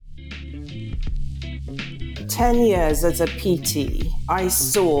10 years as a PT, I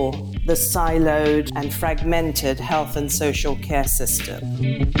saw the siloed and fragmented health and social care system.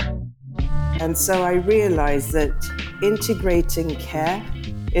 And so I realized that integrating care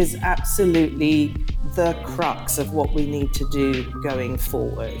is absolutely the crux of what we need to do going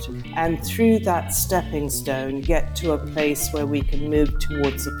forward. And through that stepping stone, get to a place where we can move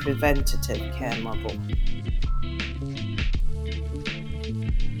towards a preventative care model.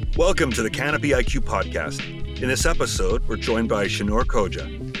 Welcome to the CanopyIQ Podcast. In this episode, we're joined by Shainoor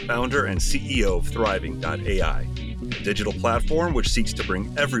Khoja, founder and CEO of Thriving.ai, a digital platform which seeks to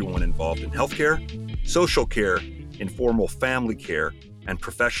bring everyone involved in healthcare, social care, informal family care, and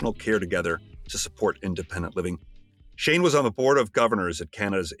professional care together to support independent living. Shane was on the board of governors at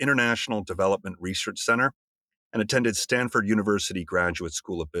Canada's International Development Research Centre and attended Stanford University Graduate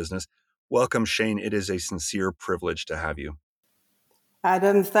School of Business. Welcome, Shane. It is a sincere privilege to have you.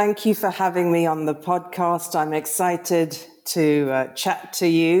 Adam, thank you for having me on the podcast. I'm excited to chat to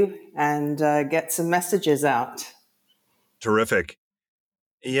you and get some messages out. Terrific.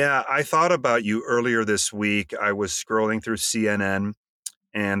 Yeah, I thought about you earlier this week. I was scrolling through CNN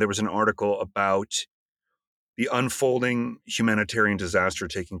and there was an article about the unfolding humanitarian disaster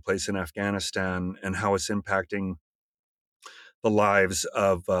taking place in Afghanistan and how it's impacting the lives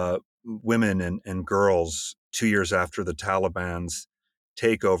of women and girls 2 years after the Taliban's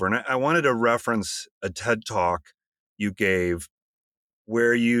takeover. And I wanted to reference a TED Talk you gave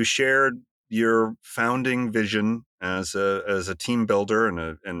where you shared your founding vision as a team builder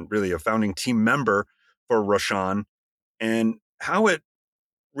and really a founding team member for Rashan, and how it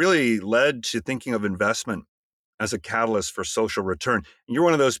really led to thinking of investment as a catalyst for social return. And you're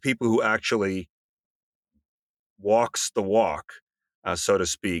one of those people who actually walks the walk, so to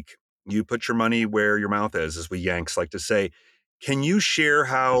speak. You put your money where your mouth is, as we Yanks like to say. Can you share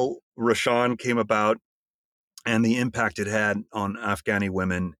how Rashan came about and the impact it had on Afghani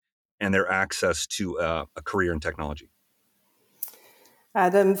women and their access to a career in technology?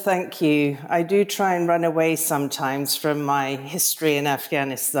 Adam, thank you. I do try and run away sometimes from my history in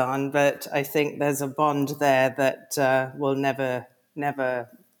Afghanistan, but I think there's a bond there that will never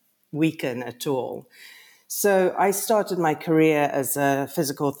weaken at all. So I started my career as a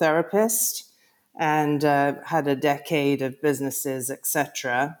physical therapist and had a decade of businesses,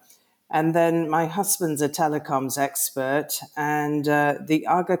 etc. And then my husband's a telecoms expert, and the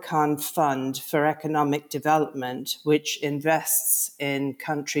Aga Khan Fund for Economic Development, which invests in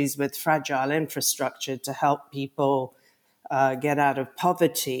countries with fragile infrastructure to help people get out of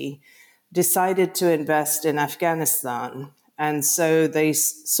poverty, decided to invest in Afghanistan. And so they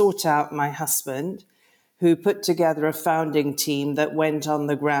sought out my husband, who put together a founding team that went on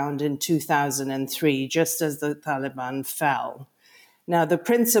the ground in 2003, just as the Taliban fell. Now, the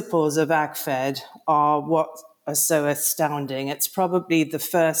principles of ACFED are what are so astounding. It's probably the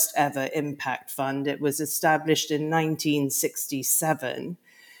first ever impact fund. It was established in 1967.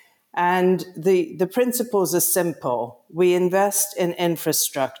 And the principles are simple. We invest in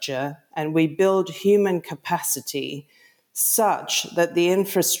infrastructure and we build human capacity such that the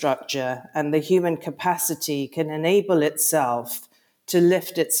infrastructure and the human capacity can enable itself to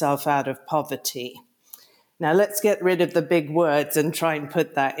lift itself out of poverty. Now, let's get rid of the big words and try and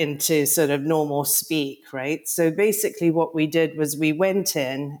put that into sort of normal speak, right? So basically what we did was we went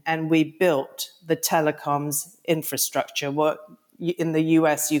in and we built the telecoms infrastructure, what in the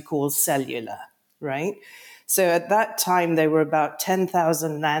US you call cellular, right? So at that time, there were about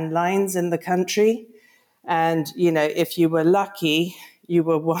 10,000 landlines in the country. And, you know, if you were lucky, you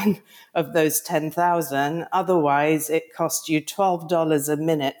were one of those 10,000. Otherwise, it cost you $12 a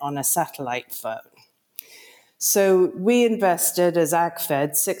minute on a satellite phone. So we invested as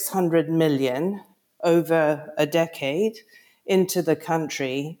ACFED $600 million over a decade into the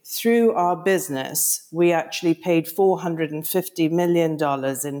country. Through our business, we actually paid $450 million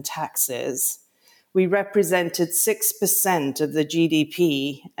in taxes. We represented 6% of the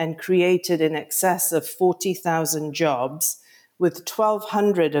GDP and created in excess of 40,000 jobs, with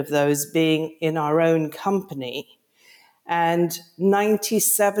 1,200 of those being in our own company. And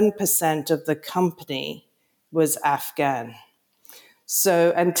 97% of the company was Afghan.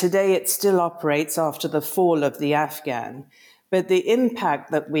 So, and today it still operates after the fall of the Afghan. But the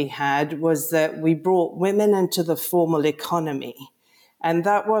impact that we had was that we brought women into the formal economy. And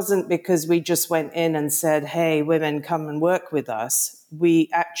that wasn't because we just went in and said, hey, women, come and work with us. We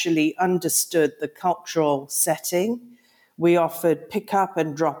actually understood the cultural setting. We offered pick up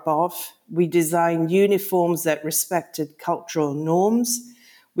and drop off. We designed uniforms that respected cultural norms.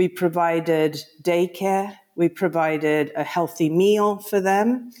 We provided daycare. We provided a healthy meal for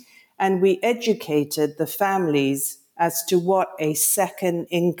them. and we educated the families as to what a second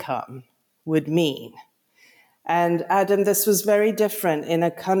income would mean. And Adam, this was very different in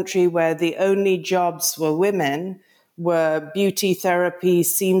a country where the only jobs for women were beauty therapy,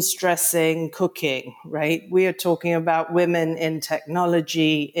 seamstressing, cooking, right? We are talking about women in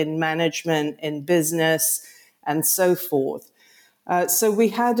technology, in management, in business, and so forth. So we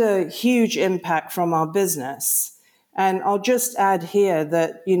had a huge impact from our business. And I'll just add here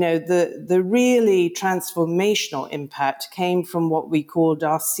that, the really transformational impact came from what we called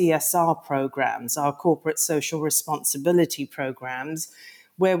our CSR programs, our corporate social responsibility programs,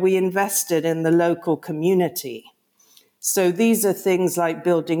 where we invested in the local community. So these are things like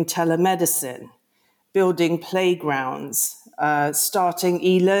building telemedicine, building playgrounds, starting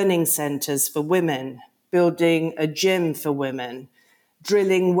e-learning centers for women, building a gym for women,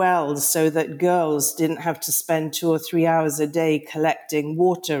 drilling wells so that girls didn't have to spend 2 or 3 hours a day collecting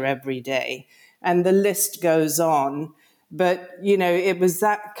water every day. And the list goes on. But, it was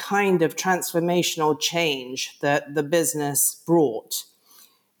that kind of transformational change that the business brought.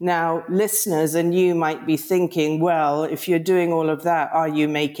 Now, listeners and you might be thinking, well, if you're doing all of that, are you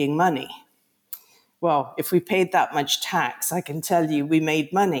making money? Well, if we paid that much tax, I can tell you we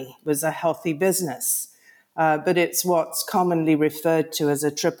made money. It was a healthy business. But it's what's commonly referred to as a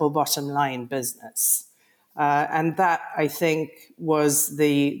triple bottom line business. And that, I think, was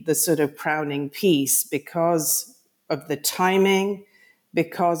the sort of crowning piece because of the timing,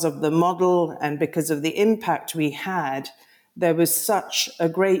 because of the model, and because of the impact we had. There was such a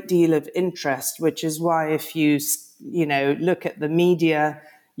great deal of interest, which is why if you look at the media,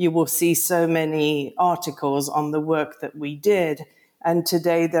 you will see so many articles on the work that we did. And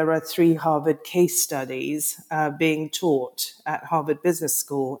today there are 3 Harvard case studies being taught at Harvard Business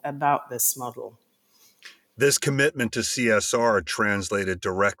School about this model. This commitment to CSR translated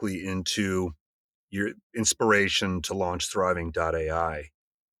directly into your inspiration to launch Thriving.ai.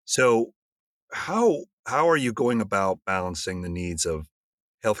 So how are you going about balancing the needs of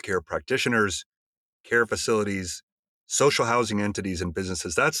healthcare practitioners, care facilities, social housing entities, and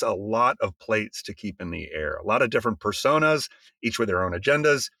businesses? That's a lot of plates to keep in the air, a lot of different personas, each with their own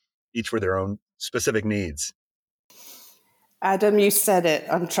agendas, each with their own specific needs. Adam, you said it.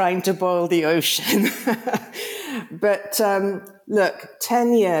 I'm trying to boil the ocean. But look,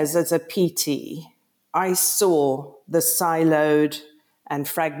 10 years as a PT, I saw the siloed and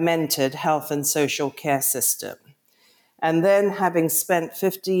fragmented health and social care system. And then having spent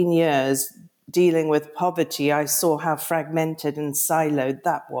 15 years dealing with poverty, I saw how fragmented and siloed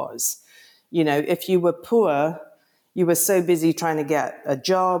that was. If you were poor, you were so busy trying to get a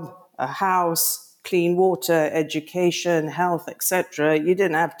job, a house, clean water, education, health, etc. You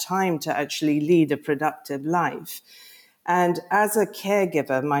didn't have time to actually lead a productive life. And as a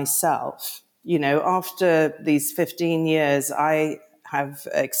caregiver myself, after these 15 years, I have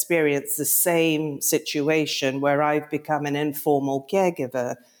experienced the same situation where I've become an informal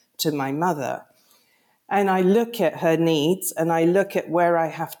caregiver to my mother. And I look at her needs and I look at where I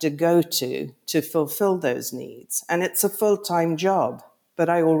have to go to fulfill those needs. And it's a full-time job, but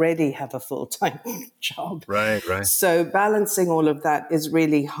I already have a full-time job. Right. So balancing all of that is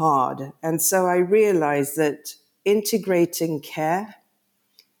really hard. And so I realized that integrating care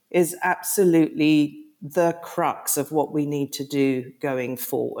is absolutely the crux of what we need to do going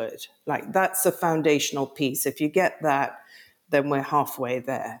forward. Like, that's a foundational piece. If you get that, then we're halfway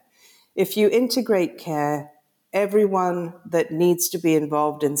there. If you integrate care, everyone that needs to be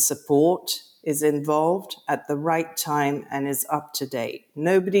involved in support is involved at the right time and is up to date.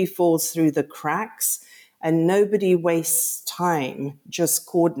 Nobody falls through the cracks and nobody wastes time just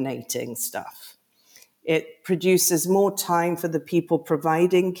coordinating stuff. It produces more time for the people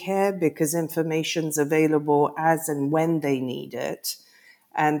providing care because information's available as and when they need it,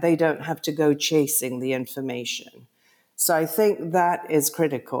 and they don't have to go chasing the information. So I think that is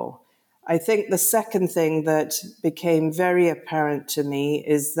critical. I think the second thing that became very apparent to me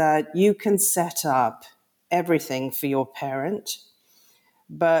is that you can set up everything for your parent,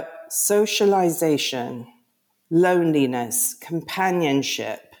 but socialization, loneliness,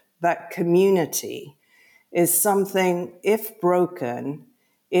 companionship, that community is something, if broken,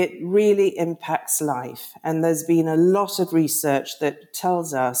 it really impacts life. And there's been a lot of research that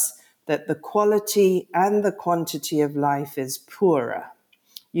tells us that the quality and the quantity of life is poorer.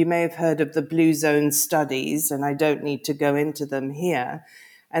 You may have heard of the Blue Zone studies, and I don't need to go into them here.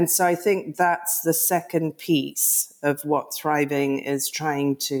 And so I think that's the second piece of what Thriving is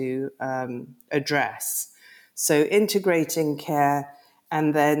trying to address. So integrating care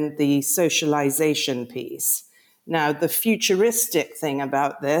and then the socialization piece. Now, the futuristic thing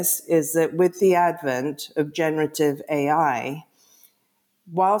about this is that with the advent of generative AI,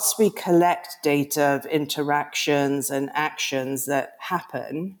 whilst we collect data of interactions and actions that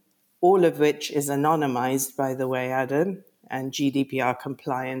happen, all of which is anonymized, by the way, Adam, and GDPR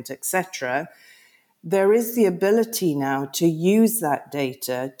compliant, etc., there is the ability now to use that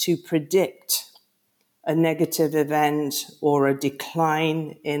data to predict a negative event or a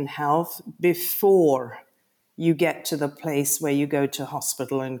decline in health before you get to the place where you go to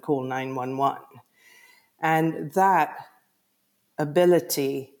hospital and call 911. And that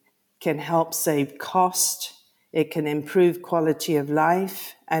ability can help save cost, it can improve quality of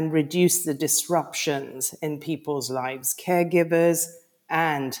life, and reduce the disruptions in people's lives, caregivers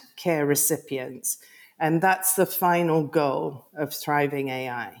and care recipients. And that's the final goal of Thriving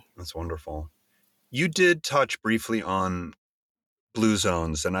AI. That's wonderful. You did touch briefly on blue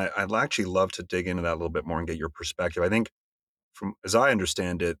zones, and I'd actually love to dig into that a little bit more and get your perspective. I think, from as I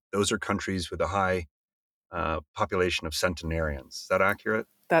understand it, those are countries with a high population of centenarians. Is that accurate?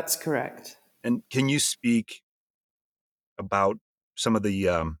 That's correct. And can you speak about some of the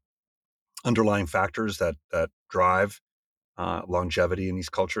underlying factors that drive longevity in these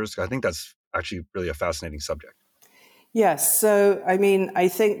cultures? I think that's actually really a fascinating subject. Yes. So, I mean, I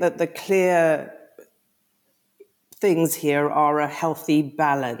think that the clear things here are a healthy,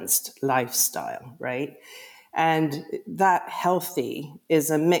 balanced lifestyle, right? And that healthy is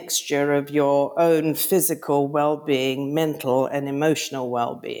a mixture of your own physical well-being, mental and emotional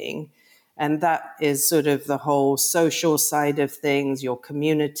well-being. And that is sort of the whole social side of things, your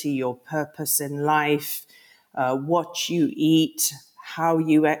community, your purpose in life, what you eat, how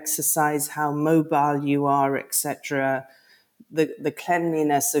you exercise, how mobile you are, etc., the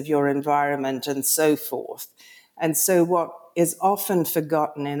cleanliness of your environment, and so forth. And so, what is often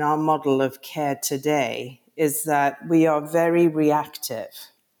forgotten in our model of care today is that we are very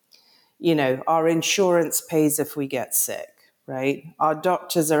reactive. You know, our insurance pays if we get sick, right? Our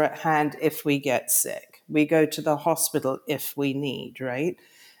doctors are at hand if we get sick. We go to the hospital if we need, right?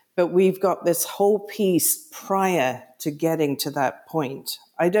 But we've got this whole piece prior to getting to that point.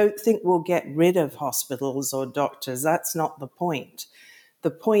 I don't think we'll get rid of hospitals or doctors. That's not the point.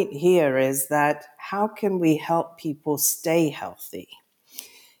 The point here is that how can we help people stay healthy?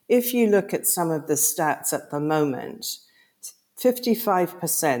 If you look at some of the stats at the moment,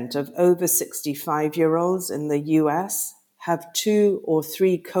 55% of over 65-year-olds in the US have 2 or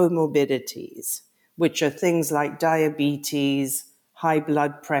 3 comorbidities, which are things like diabetes, high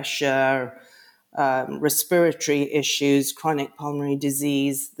blood pressure, respiratory issues, chronic pulmonary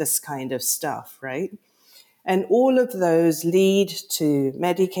disease, this kind of stuff, right? And all of those lead to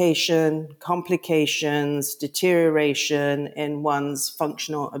medication, complications, deterioration in one's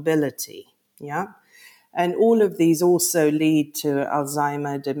functional ability. Yeah. And all of these also lead to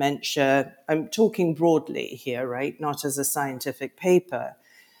Alzheimer, dementia. I'm talking broadly here, right? Not as a scientific paper.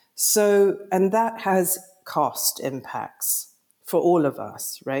 So, and that has cost impacts for all of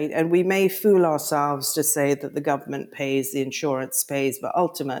us, right? And we may fool ourselves to say that the government pays, the insurance pays, but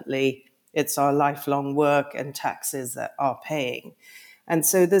ultimately it's our lifelong work and taxes that are paying. And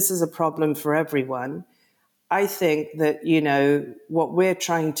so this is a problem for everyone. I think that, you know, what we're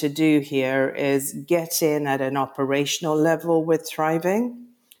trying to do here is get in at an operational level with Thriving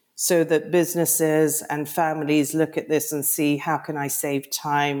so that businesses and families look at this and see, how can I save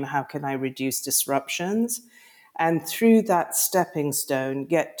time? How can I reduce disruptions? And through that stepping stone,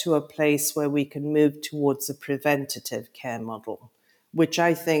 get to a place where we can move towards a preventative care model, which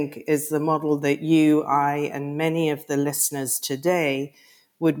I think is the model that you, I, and many of the listeners today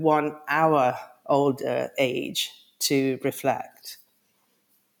would want our older age to reflect.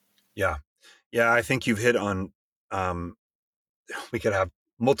 Yeah. Yeah. I think you've hit on, um, we could have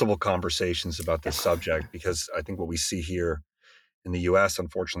multiple conversations about this subject, because I think what we see here in the US,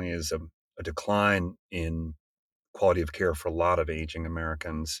 unfortunately, is a decline in quality of care for a lot of aging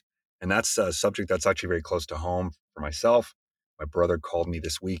Americans. And that's a subject that's actually very close to home for myself. My brother called me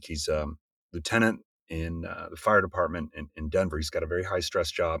this week. He's a lieutenant in the fire department in Denver. He's got a very high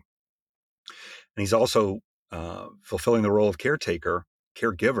stress job. And he's also fulfilling the role of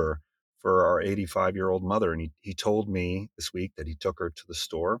caregiver for our 85-year-old mother. And he told me this week that he took her to the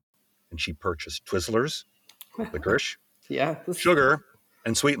store and she purchased Twizzlers, licorice, Yeah. sugar,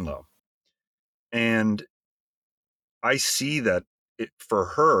 and Sweet and Low. And I see that for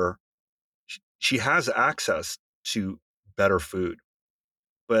her, she has access to better food,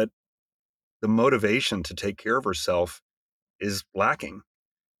 but the motivation to take care of herself is lacking.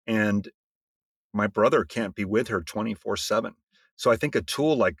 And my brother can't be with her 24/7. So I think a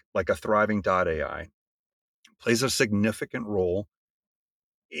tool like a Thriving.ai plays a significant role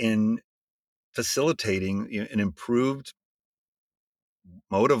in facilitating an improved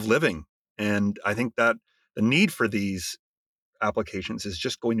mode of living. And I think that the need for these applications is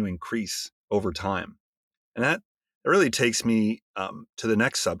just going to increase over time. And that really takes me to the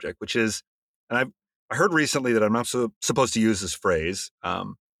next subject, which is, and I heard recently that I'm not supposed to use this phrase.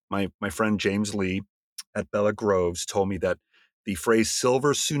 My friend James Lee at Bella Groves told me that the phrase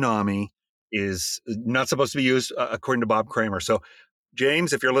silver tsunami is not supposed to be used according to Bob Kramer. So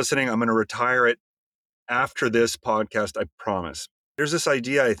James, if you're listening, I'm going to retire it after this podcast, I promise. There's this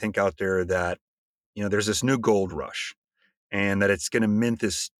idea, I think, out there that, there's this new gold rush and that it's going to mint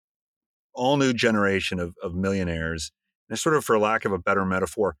this all new generation of millionaires. And it's sort of, for lack of a better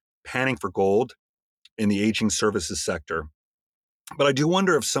metaphor, panning for gold in the aging services sector. But I do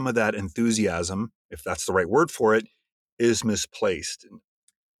wonder if some of that enthusiasm, if that's the right word for it, is misplaced.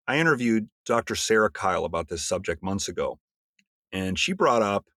 I interviewed Dr. Sarah Kyle about this subject months ago, and she brought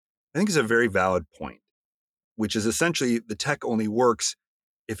up, I think it's a very valid point, which is essentially the tech only works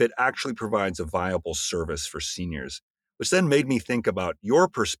if it actually provides a viable service for seniors, which then made me think about your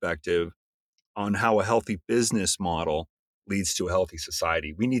perspective on how a healthy business model leads to a healthy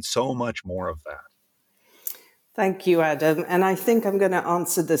society. We need so much more of that. Thank you, Adam. And I think I'm going to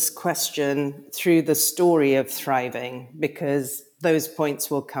answer this question through the story of Thriving, because those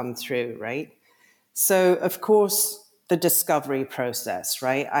points will come through, right? So, of course, the discovery process,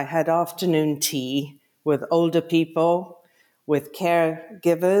 right? I had afternoon tea with older people, with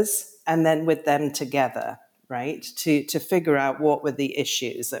caregivers, and then with them together, right? To figure out what were the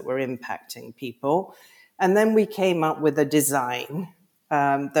issues that were impacting people. And then we came up with a design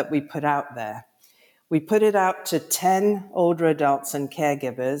that we put out there. We put it out to 10 older adults and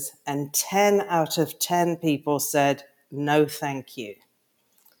caregivers, and 10 out of 10 people said, no, thank you.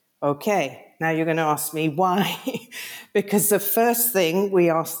 Okay, now you're going to ask me why. Because the first thing we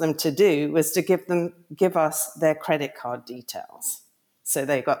asked them to do was to give us their credit card details. So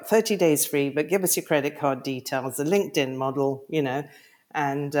they got 30 days free, but give us your credit card details, the LinkedIn model,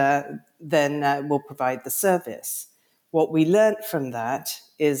 and then we'll provide the service. What we learned from that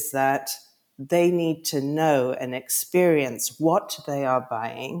is that they need to know and experience what they are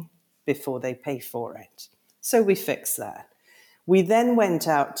buying before they pay for it. So we fixed that. We then went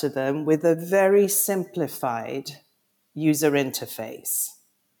out to them with a very simplified user interface.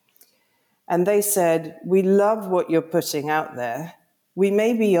 And they said, we love what you're putting out there. We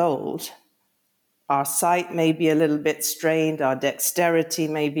may be old. Our sight may be a little bit strained. Our dexterity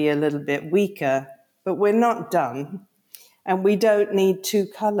may be a little bit weaker, but we're not done. And we don't need two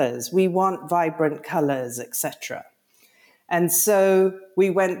colors. We want vibrant colors, etc. And so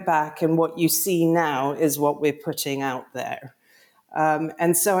we went back, and what you see now is what we're putting out there.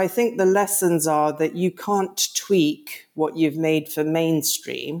 And so I think the lessons are that you can't tweak what you've made for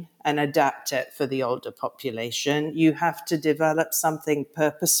mainstream and adapt it for the older population. You have to develop something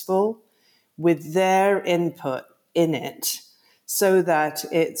purposeful with their input in it, so that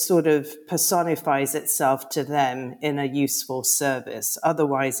it sort of personifies itself to them in a useful service.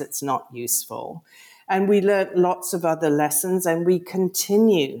 Otherwise, it's not useful. And we learned lots of other lessons, and we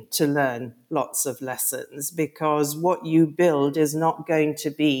continue to learn lots of lessons, because what you build is not going to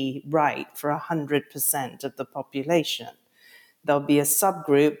be right for 100% of the population. There'll be a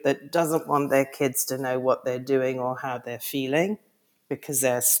subgroup that doesn't want their kids to know what they're doing or how they're feeling, because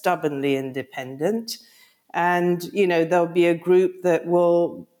they're stubbornly independent. And, there'll be a group that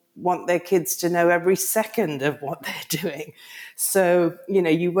will want their kids to know every second of what they're doing. So,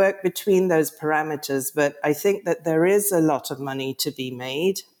 you work between those parameters, but I think that there is a lot of money to be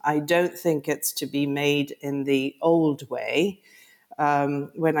made. I don't think it's to be made in the old way.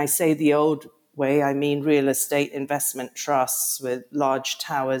 When I say the old way, I mean real estate investment trusts with large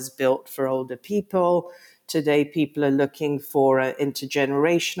towers built for older people. Today, people are looking for an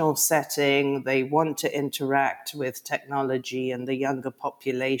intergenerational setting. They want to interact with technology and the younger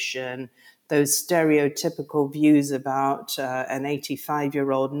population. Those stereotypical views about an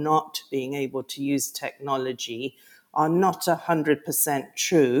 85-year-old not being able to use technology are not 100%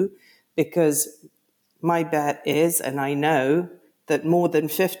 true, because my bet is, and I know, that more than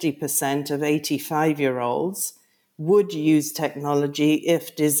 50% of 85-year-olds would use technology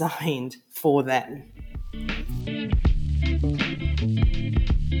if designed for them.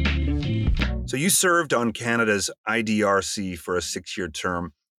 So you served on Canada's IDRC for a 6-year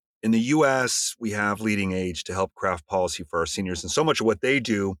term. In the US, we have Leading Age to help craft policy for our seniors. And so much of what they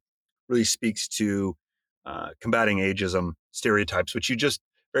do really speaks to combating ageism stereotypes, which you just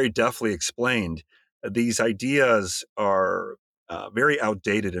very deftly explained. These ideas are very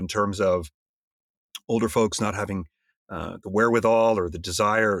outdated in terms of older folks not having the wherewithal or the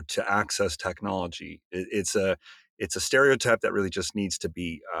desire to access technology. It's a stereotype that really just needs to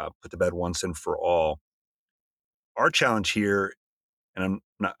be put to bed once and for all. Our challenge here, and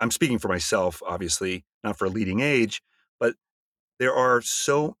I'm speaking for myself, obviously, not for a leading age, but there are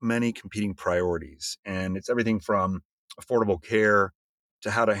so many competing priorities, and it's everything from affordable care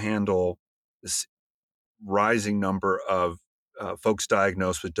to how to handle this rising number of folks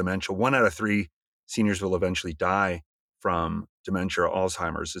diagnosed with dementia. 1 out of 3 seniors will eventually die from dementia or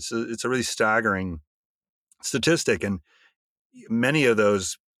Alzheimer's. It's a really staggering statistic, and many of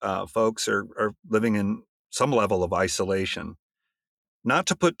those folks are living in some level of isolation. Not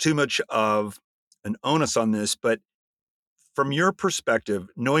to put too much of an onus on this, but from your perspective,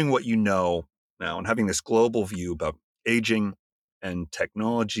 knowing what you know now and having this global view about aging and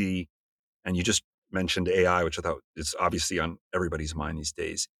technology, and you just mentioned AI, which I thought is obviously on everybody's mind these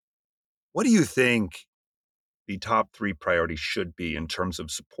days. What do you think the top 3 priorities should be in terms of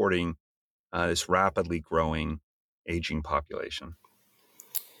supporting this rapidly growing aging population?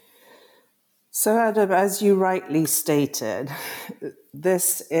 So, Adam, as you rightly stated,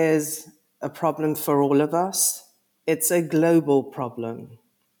 this is a problem for all of us. It's a global problem.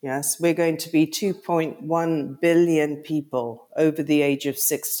 Yes, we're going to be 2.1 billion people over the age of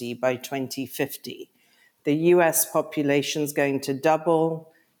 60 by 2050. The US population is going to double.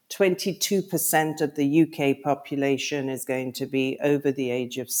 22% of the UK population is going to be over the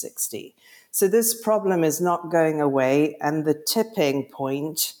age of 60. So this problem is not going away, and the tipping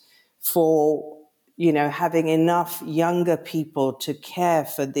point for having enough younger people to care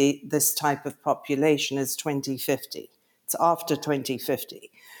for this type of population is 2050. It's after 2050.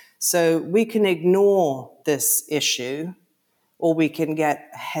 So we can ignore this issue or we can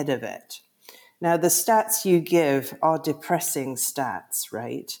get ahead of it. Now, the stats you give are depressing stats,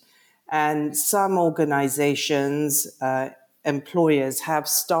 right? And some organizations, employers have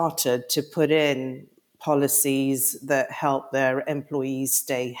started to put in policies that help their employees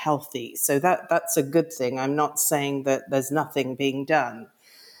stay healthy. So that's a good thing. I'm not saying that there's nothing being done.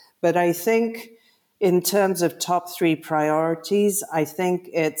 But I think in terms of top 3 priorities, I think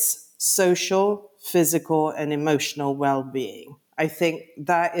it's social, physical, and emotional well-being. I think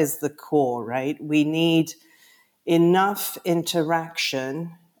that is the core, right? We need enough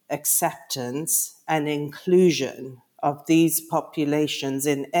interaction, acceptance, and inclusion of these populations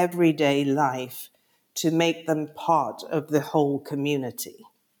in everyday life to make them part of the whole community,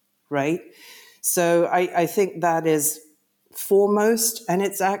 right? So I think that is foremost, and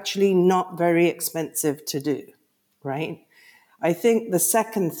it's actually not very expensive to do, right? I think the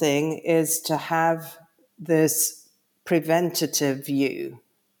second thing is to have this preventative view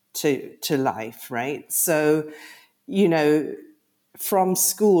to life, right? So, from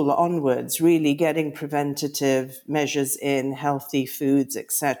school onwards, really getting preventative measures in, healthy foods,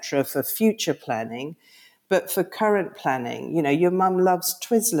 etc., for future planning. But for current planning, your mum loves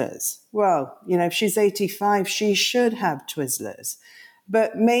Twizzlers. Well, if she's 85, she should have Twizzlers.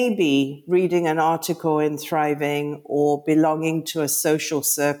 But maybe reading an article in Thriving or belonging to a social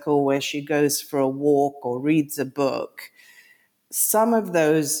circle where she goes for a walk or reads a book, some of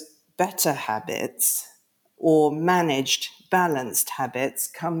those better habits or managed, balanced habits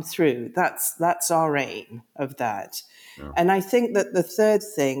come through. That's our aim of that. Yeah. And I think that the third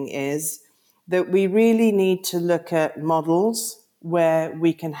thing is that we really need to look at models where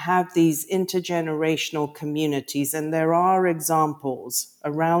we can have these intergenerational communities. And there are examples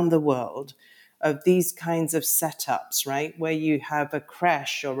around the world of these kinds of setups, right? Where you have a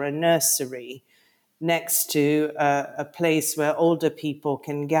creche or a nursery next to a place where older people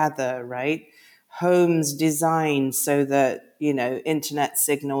can gather, right? Homes designed so that, internet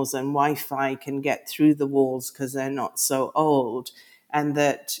signals and Wi-Fi can get through the walls because they're not so old, and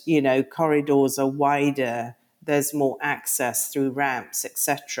that, corridors are wider, there's more access through ramps,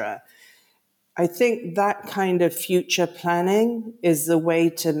 etc. I think that kind of future planning is the way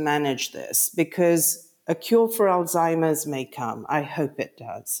to manage this, because a cure for Alzheimer's may come. I hope it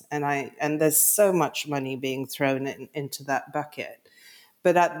does. And there's so much money being thrown into that bucket.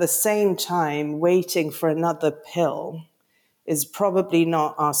 But at the same time, waiting for another pill is probably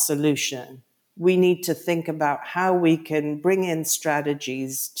not our solution. We need to think about how we can bring in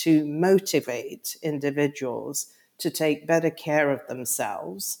strategies to motivate individuals to take better care of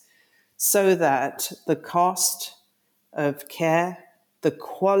themselves so that the cost of care, the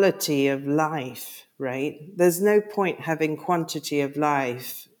quality of life, right? There's no point having quantity of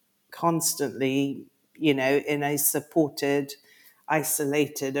life constantly, in a supported,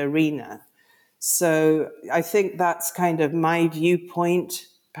 isolated arena. So I think that's kind of my viewpoint,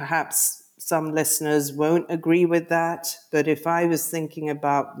 perhaps some listeners won't agree with that. But if I was thinking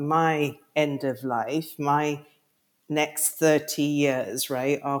about my end of life, my next 30 years,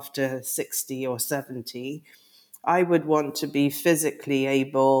 right, after 60 or 70, I would want to be physically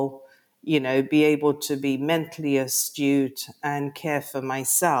able, be able to be mentally astute and care for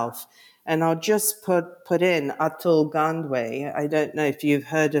myself. And I'll just put in Atul Gandhi. I don't know if you've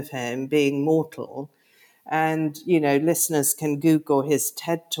heard of him, being mortal. And, listeners can Google his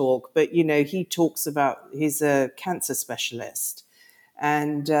TED talk, but, he talks about, he's a cancer specialist.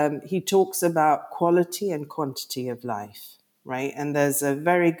 And he talks about quality and quantity of life, right? And there's a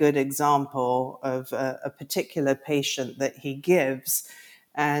very good example of a particular patient that he gives,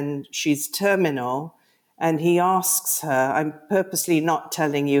 and she's terminal. And he asks her, I'm purposely not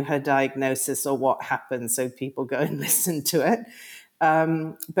telling you her diagnosis or what happened, so people go and listen to it.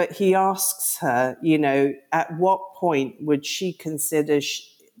 But he asks her, at what point would she consider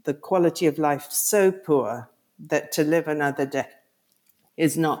the quality of life so poor that to live another day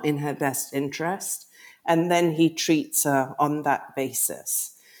is not in her best interest? And then he treats her on that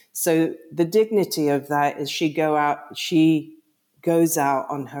basis. So the dignity of that is she goes out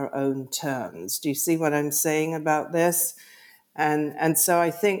on her own terms. Do you see what I'm saying about this? And so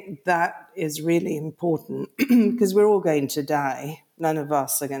I think that is really important because we're all going to die. None of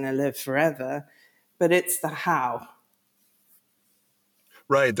us are going to live forever, but it's the how.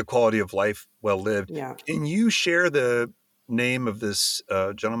 Right, the quality of life well lived. Yeah. Can you share the name of this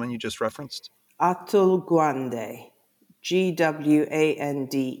gentleman you just referenced? Atul Gawande,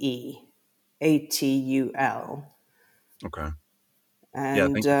 Gwandeatul. Okay. Yeah,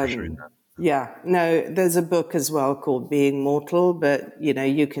 And thank you for sharing that. yeah, no, there's a book as well called Being Mortal, but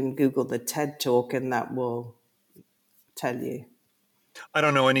you can Google the TED talk and that will tell you. I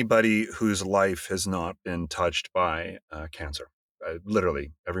don't know anybody whose life has not been touched by cancer.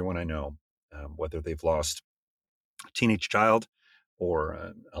 Literally, everyone I know, whether they've lost a teenage child or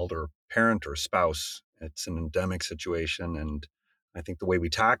an elder parent or spouse, it's an endemic situation. And I think the way we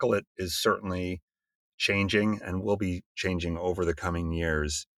tackle it is certainly changing and will be changing over the coming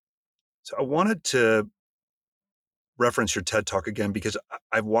years. So I wanted to reference your TED Talk again because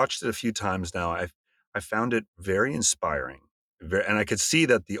I've watched it a few times now. I found it very inspiring, and I could see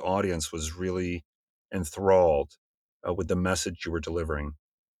that the audience was really enthralled with the message you were delivering.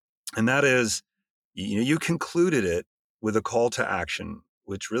 And that is, you concluded it with a call to action,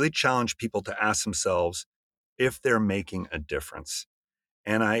 which really challenged people to ask themselves if they're making a difference.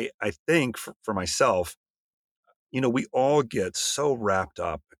 And I think for myself, we all get so wrapped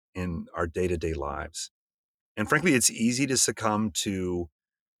up in our day-to-day lives. And frankly, it's easy to succumb to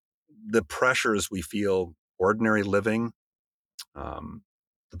the pressures we feel ordinary living, um,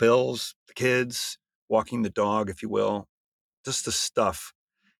 the bills, the kids, walking the dog, if you will, just the stuff.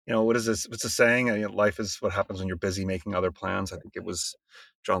 What is this? What's the saying? Life is what happens when you're busy making other plans. I think it was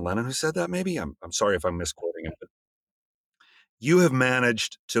John Lennon who said that, maybe. I'm sorry if I'm misquoting it. But you have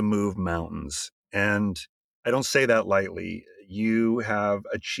managed to move mountains. And I don't say that lightly. You have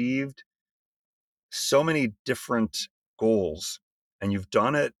achieved so many different goals, and you've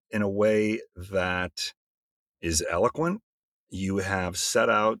done it in a way that is eloquent. You have set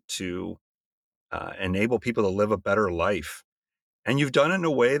out to enable people to live a better life. And you've done it in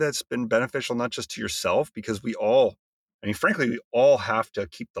a way that's been beneficial, not just to yourself, because frankly, we all have to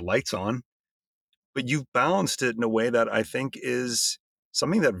keep the lights on, but you've balanced it in a way that I think is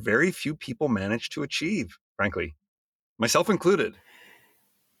something that very few people manage to achieve, frankly, myself included.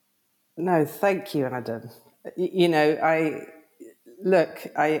 No, thank you, Adam. I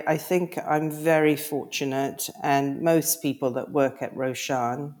think I'm very fortunate, and most people that work at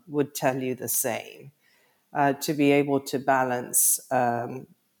Roshan would tell you the same, to be able to balance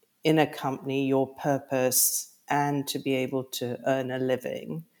in a company your purpose and to be able to earn a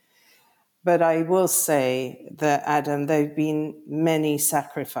living. But I will say that, Adam, there have been many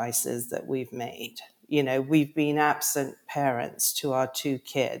sacrifices that we've made. We've been absent parents to our two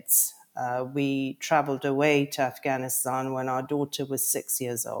kids. We traveled away to Afghanistan when our daughter was 6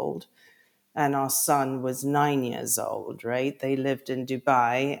 years old and our son was 9 years old, right? They lived in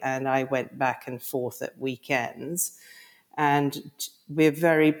Dubai and I went back and forth at weekends. And we're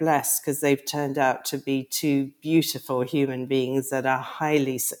very blessed because they've turned out to be two beautiful human beings that are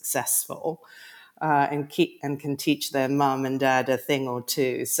highly successful and can teach their mum and dad a thing or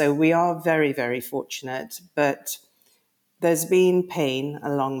two. So we are very, very fortunate. But there's been pain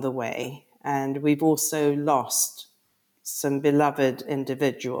along the way. And we've also lost some beloved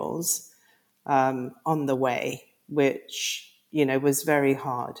individuals on the way, which, was very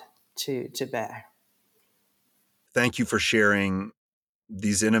hard to bear. Thank you for sharing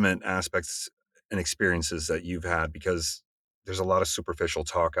these intimate aspects and experiences that you've had, because there's a lot of superficial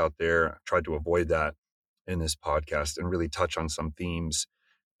talk out there. I tried to avoid that in this podcast and really touch on some themes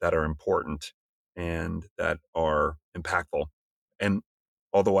that are important and that are impactful. And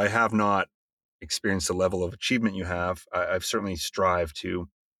although I have not experienced the level of achievement you have, I've certainly strived to,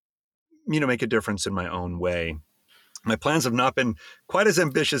 make a difference in my own way. My plans have not been quite as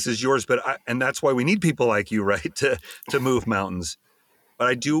ambitious as yours, and that's why we need people like you, right, to move mountains. But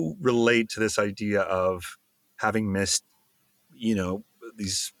I do relate to this idea of having missed,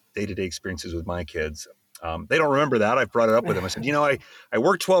 these day-to-day experiences with my kids. They don't remember that. I've brought it up with them. I said, I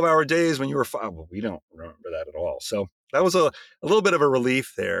worked 12-hour days when you were 5. Well, we don't remember that at all. So that was a little bit of a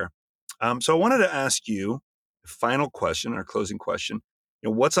relief there. So I wanted to ask you a final question, our closing question.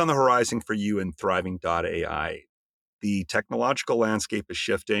 What's on the horizon for you in Thriving.ai? The technological landscape is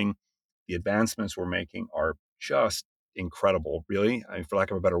shifting. The advancements we're making are just incredible, really. I mean, for lack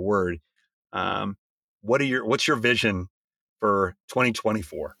of a better word. What's your vision for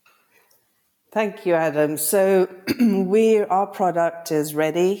 2024? Thank you, Adam. So our product is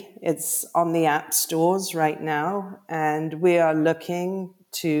ready. It's on the app stores right now, and we are looking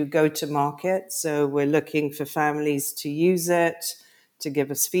to go to market. So we're looking for families to use it, to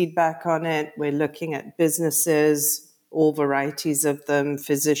give us feedback on it. We're looking at businesses, all varieties of them,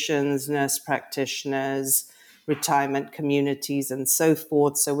 physicians, nurse practitioners, retirement communities, and so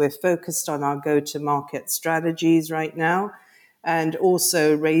forth. So we're focused on our go-to-market strategies right now, and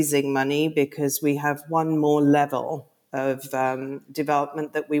also raising money because we have one more level of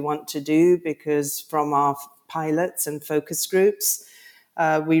development that we want to do, because from our pilots and focus groups,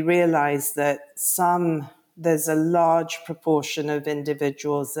 we realize that there's a large proportion of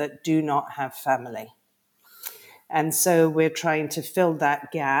individuals that do not have family. And so we're trying to fill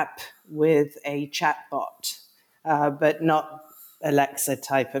that gap with a chatbot, but not Alexa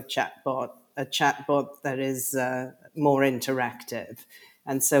type of chatbot, a chatbot that is more interactive.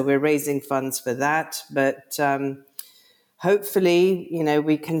 And so we're raising funds for that. But hopefully,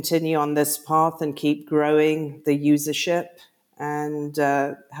 we continue on this path and keep growing the usership and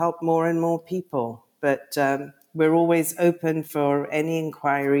help more and more people. But we're always open for any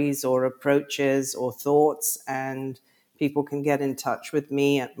inquiries or approaches or thoughts, and people can get in touch with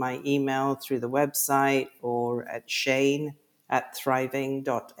me at my email through the website or at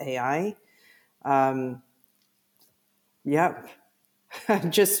Shane@Thriving.ai.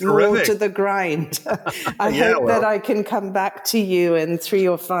 Just Terrific. More to the grind. I hope that I can come back to you in 3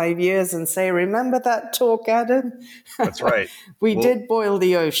 or 5 years and say, remember that talk, Adam? That's right. We did boil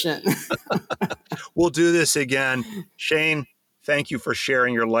the ocean. We'll do this again. Shane, thank you for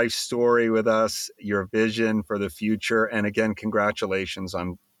sharing your life story with us, your vision for the future. And again, congratulations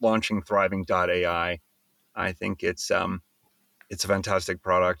on launching Thriving.ai. I think it's a fantastic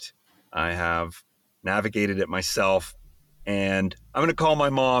product. I have navigated it myself. And I'm going to call my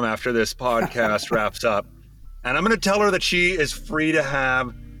mom after this podcast wraps up. And I'm going to tell her that she is free to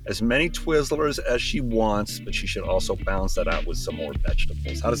have as many Twizzlers as she wants, but she should also balance that out with some more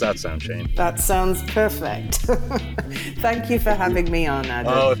vegetables. How does that sound, Shane? That sounds perfect. Thank you for having me on,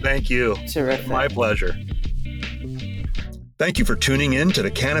 Adam. Oh, thank you. Terrific. My pleasure. Thank you for tuning in to the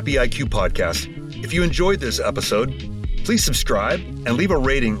CanopyIQ Podcast. If you enjoyed this episode, please subscribe and leave a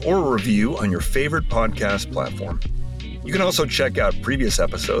rating or a review on your favorite podcast platform. You can also check out previous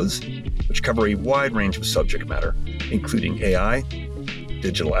episodes, which cover a wide range of subject matter, including AI,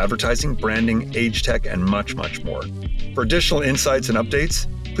 digital advertising, branding, age tech, and much, much more. For additional insights and updates,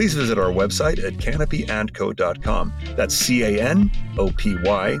 please visit our website at CanopyAndCo.com. That's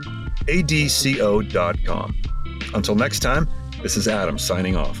CanopyAdco.com. Until next time, this is Adam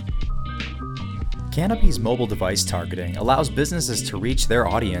signing off. Canopy's mobile device targeting allows businesses to reach their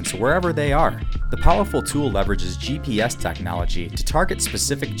audience wherever they are. The powerful tool leverages GPS technology to target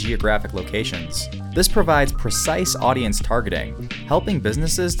specific geographic locations. This provides precise audience targeting, helping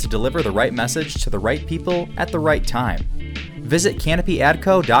businesses to deliver the right message to the right people at the right time. Visit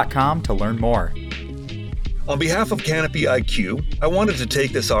CanopyAdco.com to learn more. On behalf of CanopyIQ, I wanted to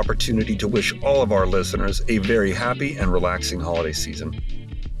take this opportunity to wish all of our listeners a very happy and relaxing holiday season.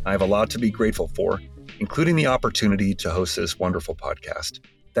 I have a lot to be grateful for, including the opportunity to host this wonderful podcast.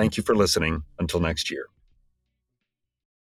 Thank you for listening. Until next year.